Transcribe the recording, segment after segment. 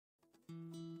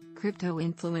Crypto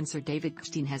influencer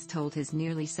Gokhshtein has told his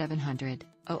nearly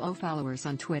 700,000 followers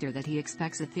on Twitter that he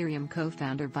expects Ethereum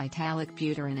co-founder Vitalik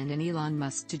Buterin and Elon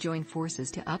Musk to join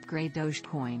forces to upgrade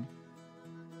Dogecoin.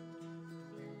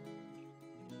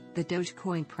 The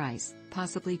Dogecoin price,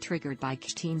 possibly triggered by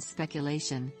Gokhshtein's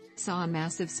speculation, saw a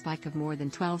massive spike of more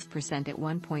than 12% at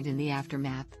one point in the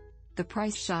aftermath. The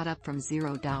price shot up from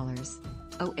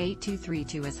 $0.08232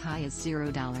 to as high as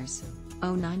 $0.0913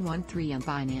 on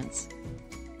Binance.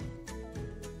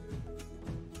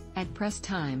 At press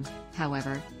time,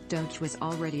 however, Doge was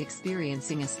already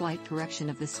experiencing a slight correction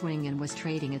of the swing and was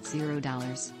trading at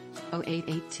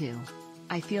 $0.0882.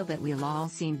 I feel that we'll all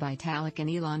seen Vitalik and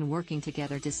Elon working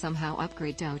together to somehow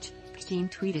upgrade Doge,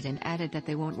 Gokhshtein tweeted and added that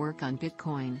they won't work on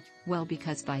Bitcoin, well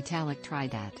because Vitalik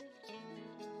tried that.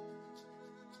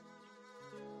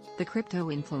 The crypto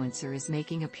influencer is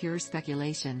making a pure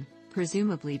speculation,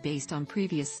 presumably based on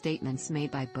previous statements made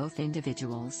by both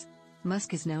individuals.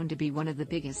 Musk is known to be one of the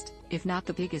biggest, if not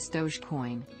the biggest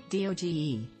Dogecoin,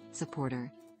 DOGE,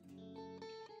 supporter.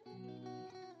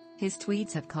 His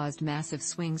tweets have caused massive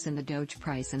swings in the Doge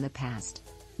price in the past.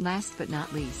 Last but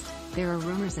not least, there are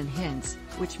rumors and hints,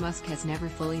 which Musk has never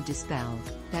fully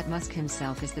dispelled, that Musk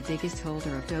himself is the biggest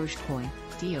holder of Dogecoin,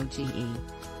 DOGE.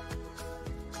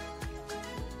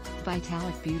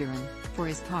 Vitalik Buterin, for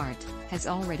his part, has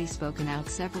already spoken out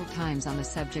several times on the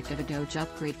subject of a Doge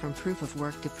upgrade from proof of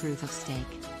work to proof of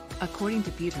stake. According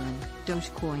to Buterin,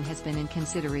 Dogecoin has been in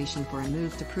consideration for a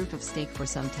move to proof of stake for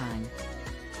some time.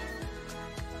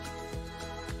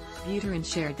 Buterin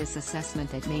shared this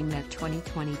assessment at Mainnet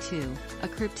 2022, a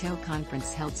crypto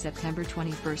conference held September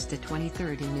 21 to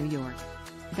 23 in New York.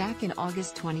 Back in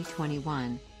August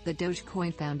 2021, the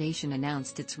Dogecoin Foundation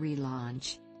announced its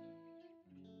relaunch.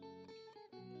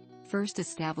 First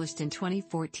established in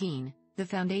 2014, the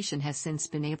foundation has since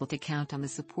been able to count on the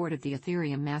support of the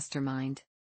Ethereum mastermind.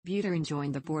 Buterin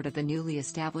joined the board of the newly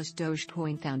established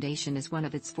Dogecoin Foundation as one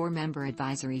of its 4-member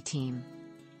advisory team.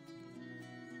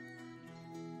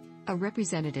 A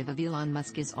representative of Elon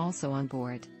Musk is also on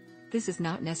board. This is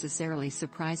not necessarily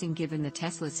surprising given the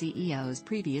Tesla CEO's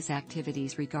previous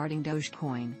activities regarding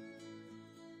Dogecoin.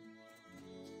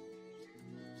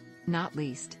 Not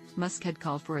least, Musk had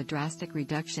called for a drastic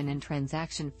reduction in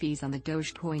transaction fees on the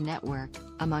Dogecoin network,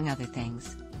 among other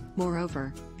things.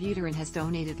 Moreover, Buterin has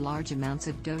donated large amounts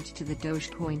of Doge to the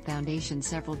Dogecoin Foundation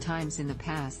several times in the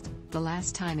past, the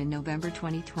last time in November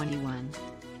 2021.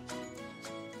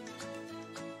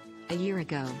 A year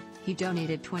ago, he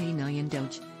donated 20 million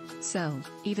Doge. So,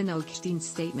 even though Gokhshtein's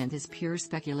statement is pure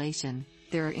speculation,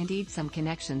 there are indeed some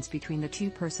connections between the two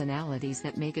personalities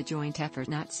that make a joint effort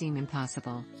not seem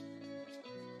impossible.